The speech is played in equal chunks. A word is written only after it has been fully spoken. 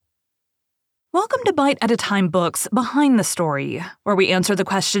Welcome to Bite at a Time Books Behind the Story, where we answer the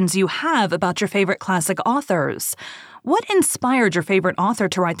questions you have about your favorite classic authors. What inspired your favorite author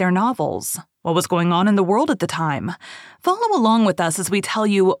to write their novels? What was going on in the world at the time? Follow along with us as we tell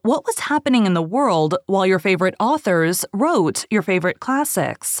you what was happening in the world while your favorite authors wrote your favorite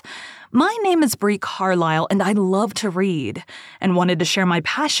classics. My name is Brie Carlisle, and I love to read, and wanted to share my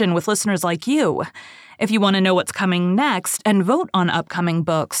passion with listeners like you. If you want to know what's coming next and vote on upcoming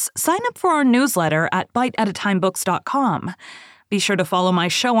books, sign up for our newsletter at biteatatimebooks.com. Be sure to follow my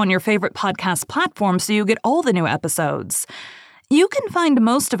show on your favorite podcast platform so you get all the new episodes. You can find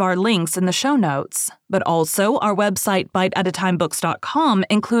most of our links in the show notes, but also our website biteatatimebooks.com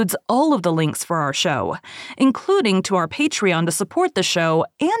includes all of the links for our show, including to our Patreon to support the show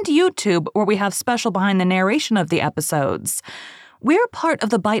and YouTube where we have special behind the narration of the episodes. We're part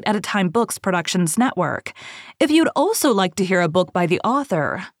of the Bite at a Time Books Productions Network. If you'd also like to hear a book by the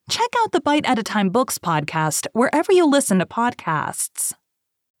author, check out the Bite at a Time Books podcast wherever you listen to podcasts.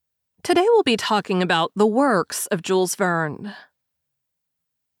 Today we'll be talking about the works of Jules Verne.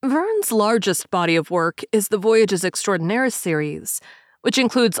 Verne's largest body of work is the Voyages Extraordinaires series, which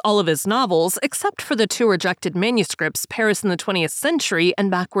includes all of his novels except for the two rejected manuscripts Paris in the 20th Century and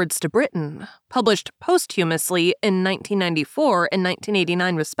Backwards to Britain, published posthumously in 1994 and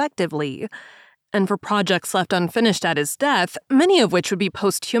 1989 respectively, and for projects left unfinished at his death, many of which would be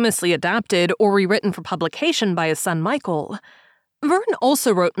posthumously adapted or rewritten for publication by his son Michael. Verne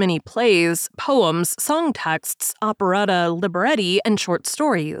also wrote many plays, poems, song texts, operetta, libretti, and short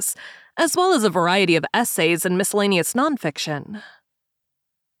stories, as well as a variety of essays and miscellaneous nonfiction.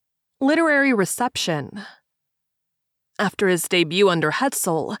 Literary reception. After his debut under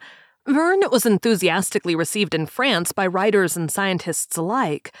Hetzel, Verne was enthusiastically received in France by writers and scientists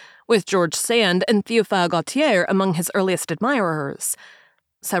alike, with George Sand and Théophile Gautier among his earliest admirers.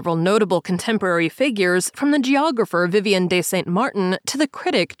 Several notable contemporary figures, from the geographer Vivien de Saint-Martin to the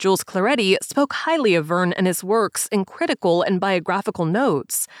critic Jules Claretti, spoke highly of Verne and his works in critical and biographical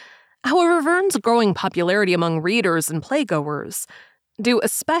notes. However, Verne's growing popularity among readers and playgoers, due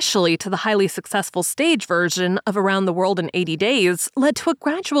especially to the highly successful stage version of Around the World in 80 Days, led to a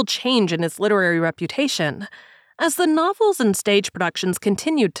gradual change in his literary reputation. As the novels and stage productions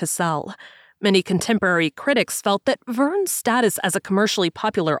continued to sell, many contemporary critics felt that Verne's status as a commercially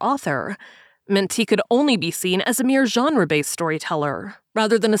popular author meant he could only be seen as a mere genre-based storyteller,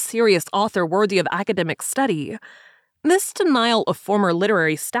 rather than a serious author worthy of academic study. This denial of former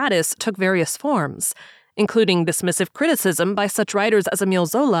literary status took various forms, including dismissive criticism by such writers as Émile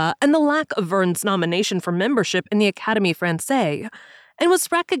Zola and the lack of Verne's nomination for membership in the Académie Française, and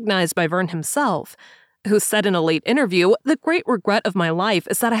was recognized by Verne himself, who said in a late interview, "The great regret of my life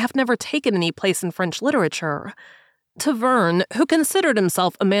is that I have never taken any place in French literature." To Verne, who considered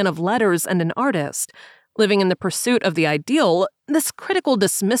himself a man of letters and an artist, living in the pursuit of the ideal, this critical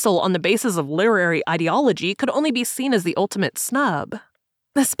dismissal on the basis of literary ideology could only be seen as the ultimate snub.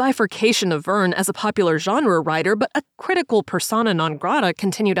 This bifurcation of Verne as a popular genre writer but a critical persona non grata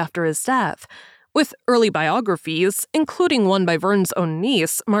continued after his death, with early biographies, including one by Verne's own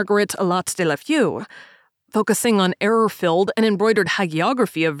niece, Marguerite Latte de la Feu, focusing on error-filled and embroidered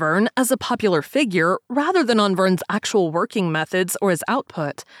hagiography of Verne as a popular figure rather than on Verne's actual working methods or his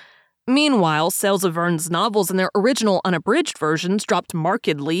output. Meanwhile, sales of Verne's novels in their original unabridged versions dropped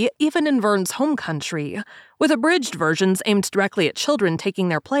markedly even in Verne's home country, with abridged versions aimed directly at children taking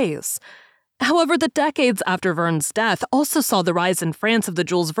their place. However, the decades after Verne's death also saw the rise in France of the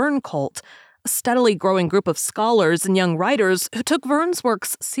Jules Verne cult, a steadily growing group of scholars and young writers who took Verne's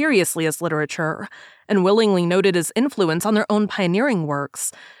works seriously as literature and willingly noted his influence on their own pioneering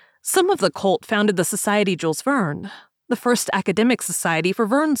works. Some of the cult founded the Society Jules Verne, the first academic society for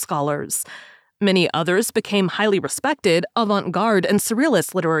Verne scholars. Many others became highly respected, avant-garde, and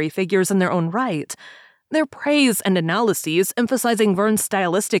surrealist literary figures in their own right. Their praise and analyses, emphasizing Verne's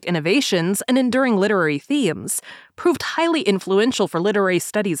stylistic innovations and enduring literary themes, proved highly influential for literary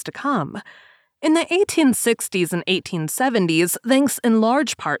studies to come. In the 1860s and 1870s, thanks in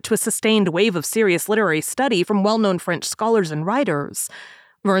large part to a sustained wave of serious literary study from well-known French scholars and writers,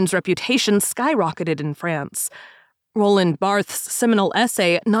 Verne's reputation skyrocketed in France. Roland Barthes' seminal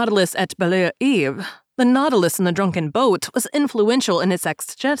essay, Nautilus et Belle Eve, The Nautilus and the Drunken Boat, was influential in its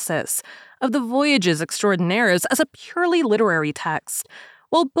exegesis of the Voyages Extraordinaires as a purely literary text,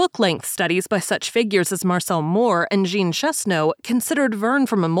 while book-length studies by such figures as Marcel Moore and Jean Chesneau considered Verne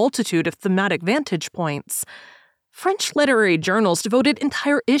from a multitude of thematic vantage points. French literary journals devoted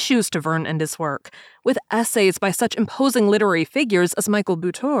entire issues to Verne and his work, with essays by such imposing literary figures as Michael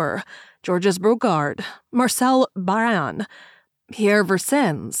Butor, Georges Brogard, Marcel Baran, Pierre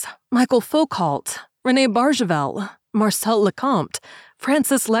Versins, Michael Foucault, René Barjavel, Marcel Lecomte,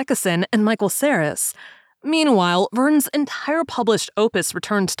 Francis Lecason, and Michael Serres. Meanwhile, Verne's entire published opus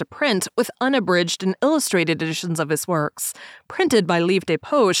returns to print with unabridged and illustrated editions of his works, printed by Livre des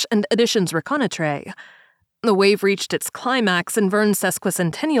Poches and Editions Reconnaître. The wave reached its climax in Verne's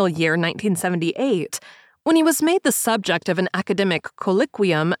sesquicentennial year 1978, when he was made the subject of an academic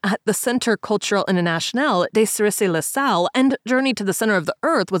colloquium at the Centre Culturel International des Cerisay-les-Salles, and Journey to the Center of the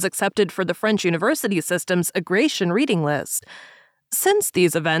Earth was accepted for the French university system's Agrégation reading list. Since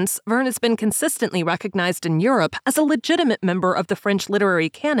these events, Verne has been consistently recognized in Europe as a legitimate member of the French literary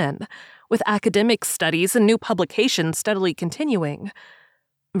canon, with academic studies and new publications steadily continuing.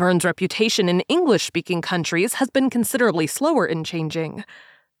 Verne's reputation in English-speaking countries has been considerably slower in changing.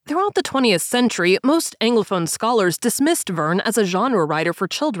 Throughout the 20th century, most Anglophone scholars dismissed Verne as a genre writer for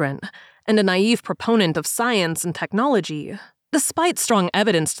children, and a naive proponent of science and technology, despite strong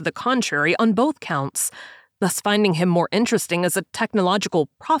evidence to the contrary on both counts, thus finding him more interesting as a technological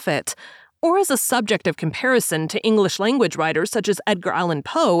prophet, or as a subject of comparison to English-language writers such as Edgar Allan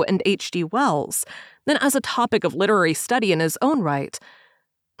Poe and H.G. Wells, than as a topic of literary study in his own right.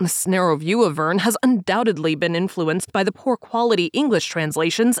 This narrow view of Verne has undoubtedly been influenced by the poor-quality English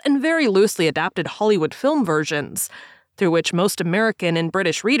translations and very loosely adapted Hollywood film versions, through which most American and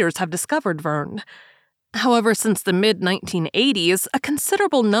British readers have discovered Verne. However, since the mid-1980s, a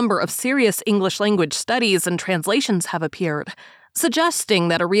considerable number of serious English-language studies and translations have appeared, suggesting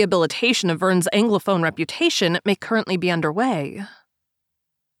that a rehabilitation of Verne's Anglophone reputation may currently be underway.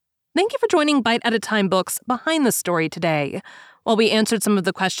 Thank you for joining Bite at a Time Books Behind the Story today, while we answered some of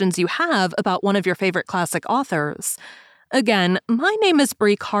the questions you have about one of your favorite classic authors. Again, my name is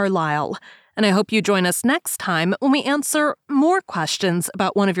Brie Carlisle, and I hope you join us next time when we answer more questions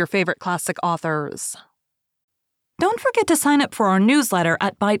about one of your favorite classic authors. Don't forget to sign up for our newsletter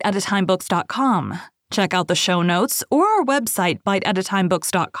at biteatatimebooks.com. Check out the show notes or our website,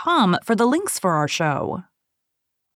 biteatatimebooks.com, for the links for our show.